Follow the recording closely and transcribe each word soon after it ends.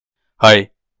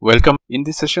Hi, welcome. In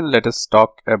this session, let us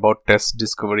talk about test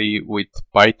discovery with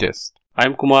Pytest.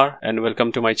 I'm Kumar and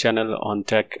welcome to my channel on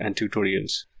tech and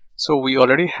tutorials. So we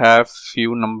already have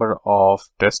few number of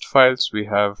test files. We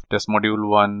have test module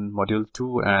 1, module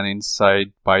 2, and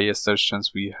inside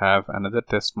PyAssertions we have another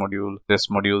test module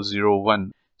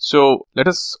 01. So let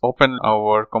us open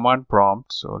our command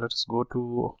prompt. So let us go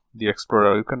to the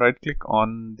Explorer. You can right click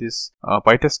on this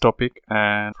Pytest topic,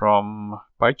 and from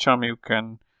PyCharm you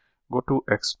can go to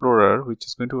Explorer, which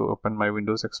is going to open my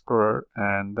Windows Explorer,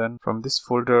 and then from this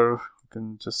folder you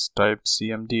can just type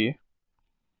cmd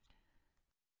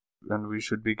and we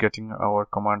should be getting our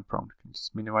command prompt. You can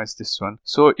just minimize this one.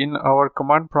 So in our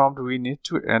command prompt we need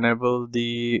to enable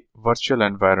the virtual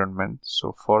environment.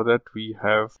 So for that we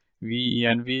have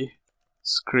venv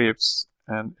scripts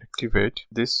and activate.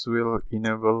 This will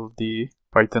enable the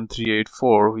Python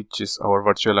 384, which is our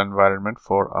virtual environment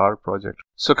for our project.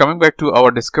 So coming back to our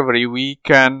discovery, we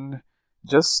can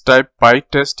just type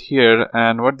pytest here,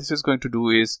 and what this is going to do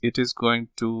is it is going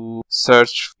to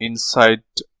search inside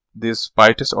this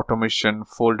pytest automation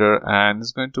folder, and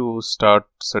it's going to start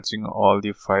searching all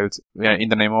the files in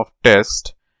the name of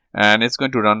test, and it's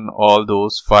going to run all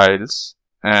those files,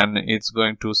 and it's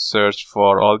going to search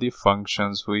for all the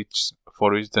functions for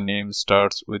which the name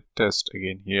starts with test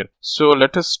again here. So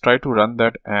let us try to run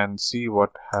that and see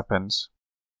what happens.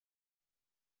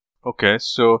 Okay,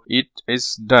 so it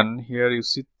is done. Here you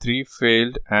see 3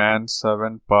 failed and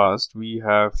 7 passed. We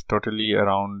have totally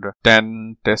around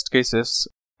 10 test cases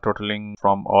totaling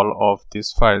from all of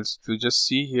these files. If you just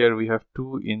see here, we have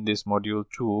 2 in this module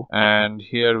 2, and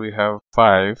here we have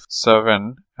 5,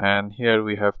 7, and here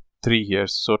we have 3 here.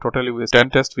 So totally with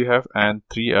 10 tests we have, and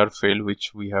 3 are failed,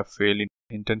 which we have failed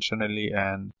intentionally,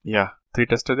 and 3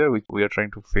 tests are there which we are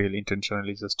trying to fail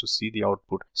intentionally just to see the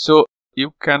output. So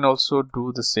you can also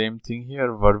do the same thing here,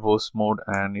 verbose mode,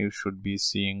 and you should be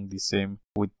seeing the same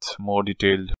with more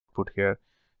detailed output here.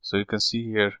 So you can see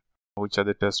here which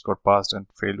other tests got passed and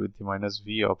failed with the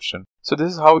 -v option. So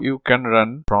this is how you can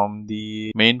run from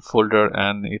the main folder,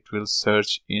 and it will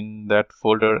search in that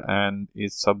folder and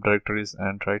its subdirectories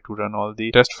and try to run all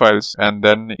the test files and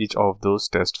then each of those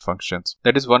test functions.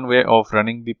 That is one way of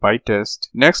running the Pytest.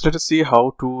 Next, let us see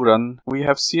how to run. We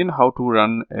have seen how to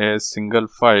run a single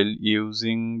file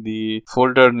using the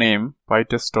folder name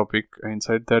Pytest topic.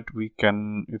 Inside that we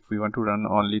can, if we want to run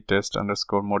only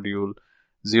test_module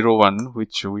 01,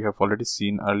 which we have already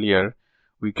seen earlier,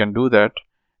 we can do that.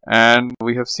 And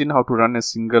we have seen how to run a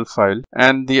single file.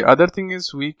 And the other thing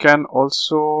is we can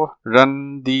also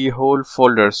run the whole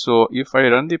folder. So if I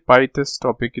run the Pytest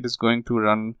topic, it is going to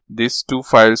run these 2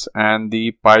 files, and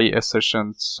the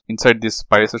PyAssertions inside this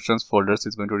PyAssertions folders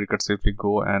is going to recursively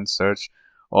go and search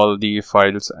all the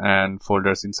files and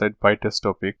folders inside Pytest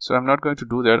topic. So I'm not going to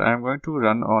do that. I'm going to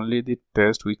run only the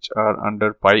tests which are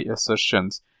under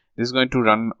PyAssertions. This is going to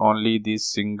run only the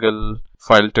single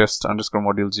file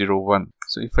test_module 01.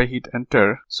 So if I hit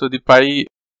enter, so the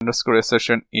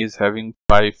Py_assertion is having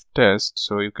 5 tests.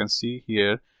 So you can see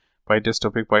here Pytest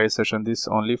topic PyAssertion, this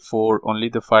only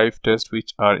the 5 tests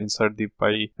which are inside the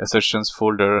PyAssertions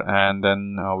folder, and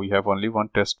then we have only one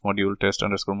test module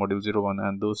test_module 01,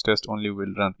 and those tests only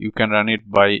will run. You can run it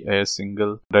by a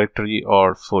single directory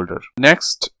or folder.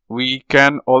 Next, we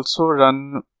can also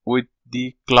run with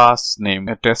the class name,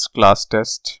 a test class,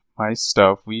 test my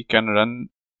stuff. We can run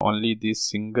only the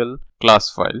single class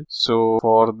file. So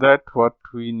for that, what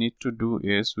we need to do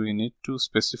is we need to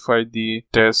specify the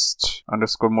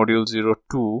test_module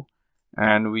 02,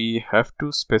 and we have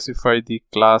to specify the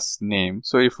class name.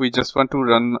 So if we just want to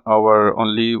run our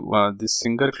only this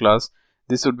single class,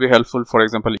 this would be helpful. For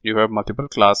example, if you have multiple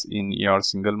class in your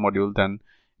single module, then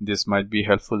this might be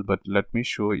helpful, but let me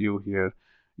show you here.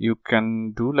 You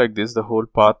can do like this, the whole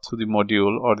path to the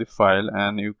module or the file,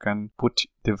 and you can put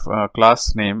the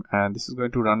class name, and this is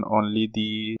going to run only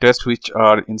the tests which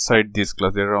are inside this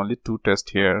class. There are only 2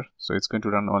 tests here, so it's going to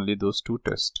run only those 2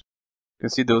 tests. You can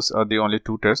see those are the only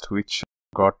 2 tests which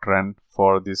got run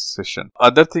for this session.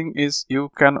 Other thing is you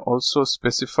can also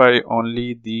specify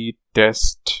only the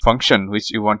test function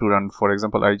which you want to run. For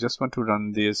example, I just want to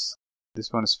run this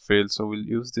one is failed, so we'll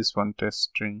use this one test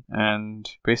string and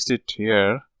paste it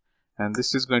here, and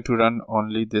this is going to run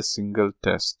only this single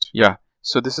test.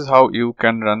 So this is how you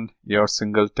can run your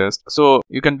single test. So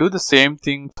you can do the same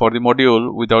thing for the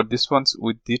module without this one's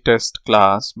with the test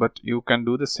class, but you can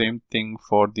do the same thing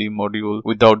for the module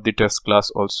without the test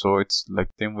class also. It's like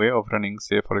the same way of running.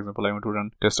 Say for example, I want to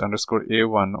run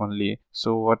test_a1 only.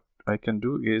 So what I can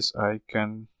do is I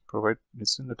can provide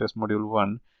this in the test module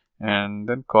 1, and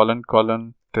then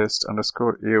colon test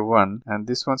underscore a1, and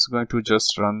this one's going to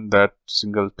just run that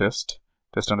single test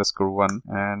underscore 1,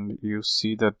 and you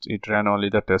see that it ran only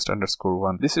the test underscore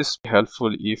 1. This is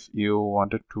helpful if you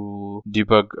wanted to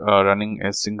debug running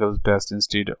a single test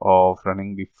instead of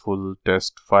running the full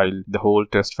test file, the whole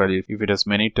test file. If it has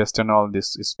many tests and all,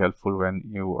 this is helpful when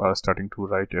you are starting to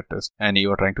write a test and you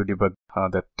are trying to debug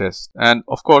that test. And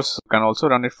of course, you can also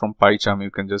run it from PyCharm.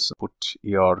 You can just put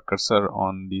your cursor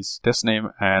on this test name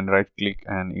and right click,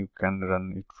 and you can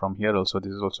run it from here also.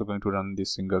 This is also going to run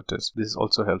this single test. This is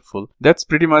also helpful. That's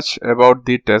pretty much about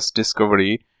the test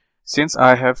discovery. Since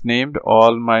I have named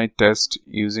all my tests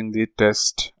using the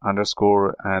test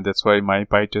underscore, and that's why my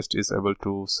Pytest is able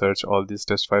to search all these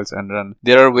test files and run.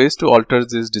 There are ways to alter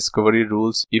these discovery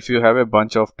rules. If you have a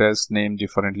bunch of tests named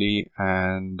differently,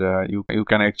 and you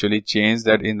can actually change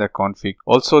that in the config.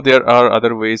 Also, there are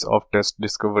other ways of test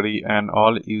discovery and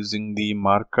all using the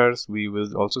markers. We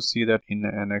will also see that in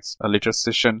a next later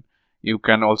session. You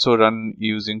can also run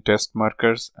using test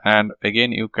markers, and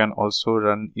again you can also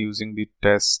run using the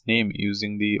test name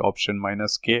using the option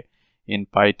 -k in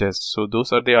Pytest. So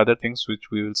those are the other things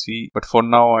which we will see, but for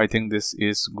now I think this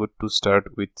is good to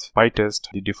start with Pytest,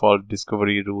 the default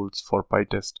discovery rules for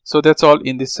Pytest. So that's all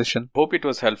in this session. Hope it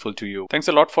was helpful to you. Thanks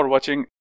a lot for watching.